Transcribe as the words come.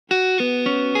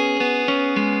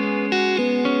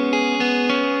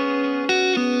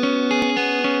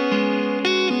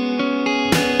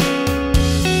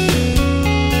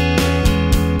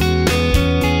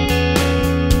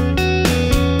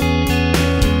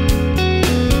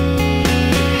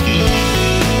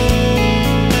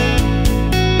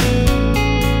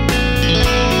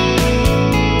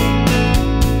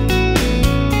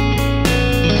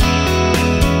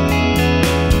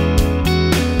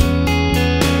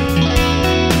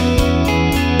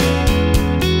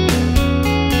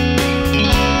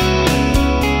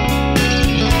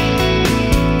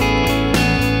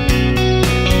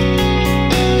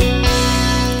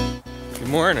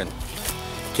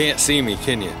Can't see me,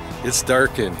 can you? It's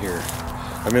dark in here.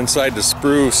 I'm inside the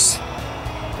spruce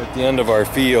at the end of our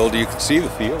field. You can see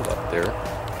the field up there.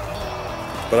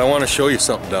 But I want to show you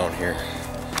something down here.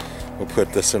 We'll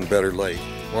put this in better light.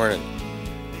 Morning.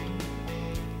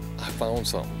 I found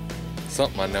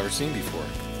something I've never seen before.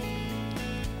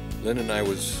 Lynn and I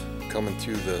was coming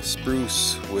through the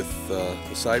spruce with the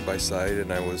side-by-side,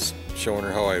 and I was showing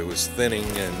her how I was thinning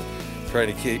and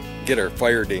trying to get our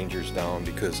fire dangers down,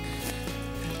 because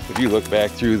if you look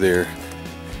back through there,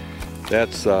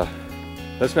 that's not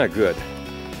good.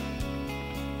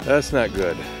 That's not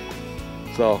good.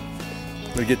 So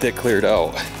I'm gonna get that cleared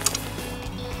out.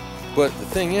 But the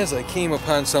thing is, I came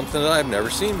upon something that I've never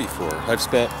seen before. I've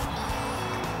spent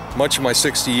much of my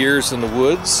 60 years in the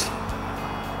woods,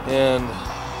 and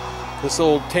this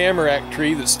old tamarack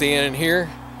tree that's standing here,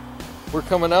 we're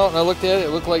coming out and I looked at it,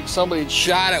 it looked like somebody had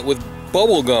shot it with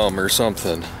bubble gum or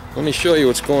something. Let me show you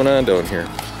what's going on down here.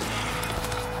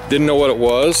 Didn't know what it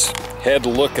was, had to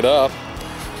look it up.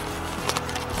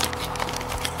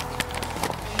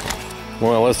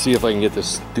 Well, let's see if I can get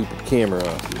this stupid camera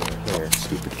off here. There,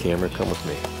 stupid camera, come with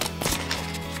me.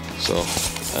 So,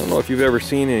 I don't know if you've ever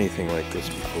seen anything like this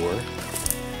before.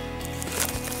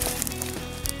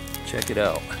 Check it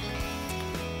out.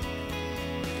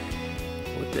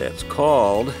 What that's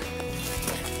called,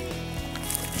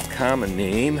 common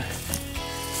name,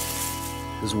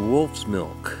 is wolf's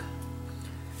milk,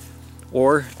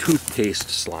 or toothpaste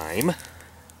slime.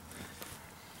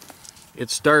 It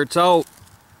starts out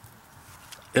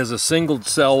as a single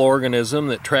cell organism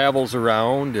that travels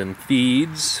around and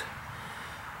feeds,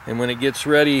 and when it gets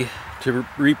ready to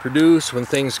reproduce, when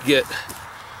things get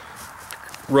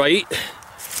right,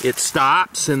 it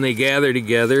stops and they gather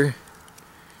together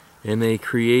and they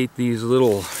create these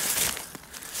little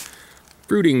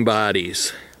fruiting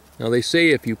bodies. Now they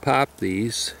say if you pop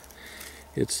these,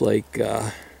 it's like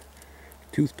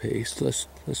toothpaste. Let's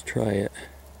try it.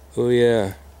 Oh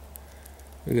yeah,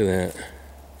 look at that.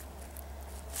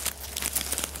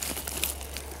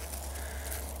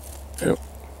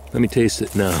 Let me taste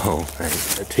it. No, I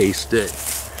taste it.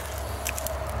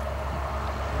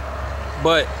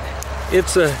 But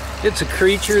it's a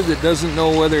creature that doesn't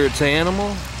know whether it's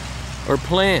animal or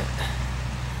plant.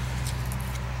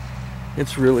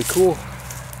 It's really cool.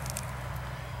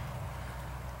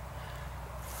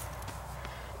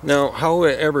 Now, how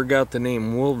it ever got the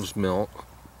name wolf's milk,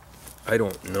 I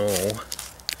don't know.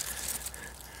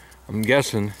 I'm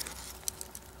guessing.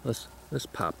 Let's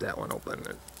pop that one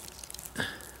open.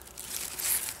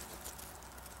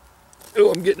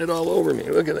 Oh, I'm getting it all over me.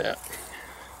 Look at that.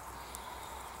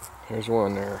 There's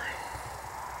one there.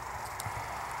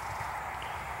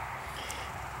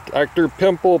 Dr.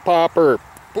 Pimple Popper.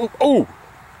 Oh!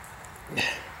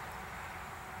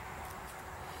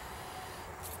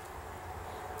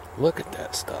 Look at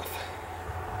that stuff.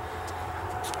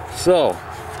 So,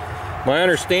 my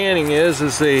understanding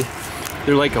is they're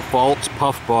like a false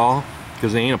puffball,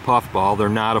 because they ain't a puffball. They're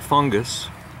not a fungus.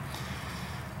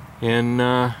 And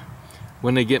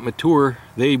when they get mature,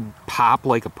 they pop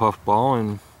like a puffball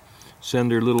and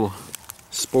send their little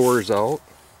spores out.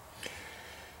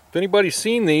 If anybody's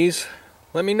seen these,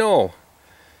 let me know.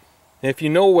 And if you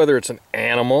know whether it's an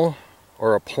animal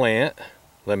or a plant,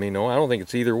 let me know. I don't think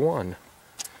it's either one.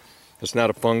 It's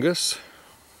not a fungus.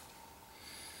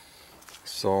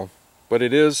 So, but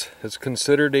it's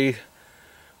considered a,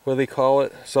 what do they call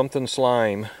it? Something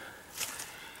slime.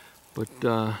 But,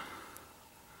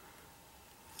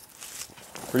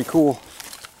 pretty cool.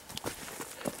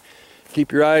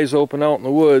 Keep your eyes open out in the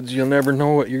woods. You'll never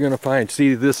know what you're gonna find.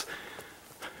 See this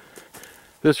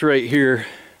right here.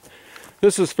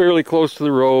 This is fairly close to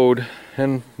the road,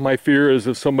 and my fear is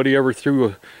if somebody ever threw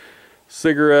a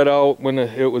cigarette out when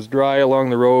it was dry along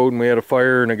the road and we had a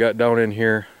fire and it got down in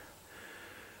here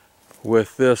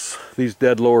with these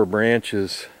dead lower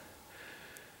branches,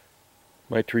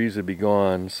 my trees would be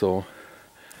gone. So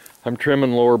I'm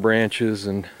trimming lower branches,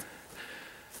 and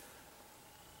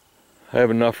I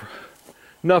have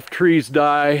enough trees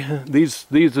die.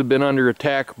 These have been under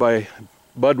attack by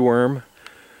budworm.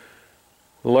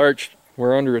 The larch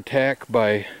were under attack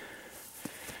by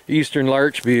eastern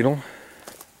larch beetle.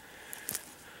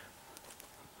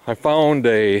 I found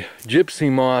a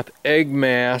gypsy moth egg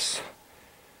mass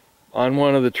on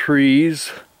one of the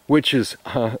trees, which is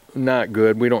not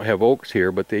good. We don't have oaks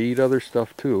here, but they eat other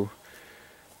stuff too.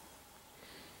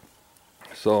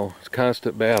 So it's a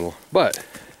constant battle. But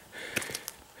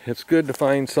it's good to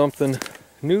find something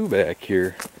new back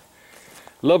here.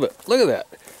 Love it. Look at that.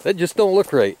 That just don't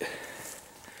look right.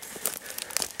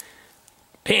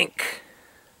 Pink.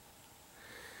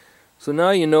 So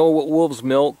now you know what wolf's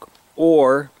milk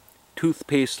or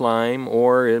toothpaste slime,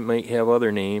 or it might have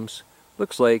other names,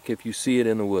 looks like if you see it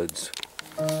in the woods.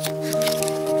 Pretty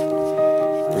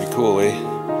cool, eh?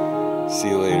 See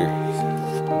you later.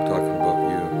 Talk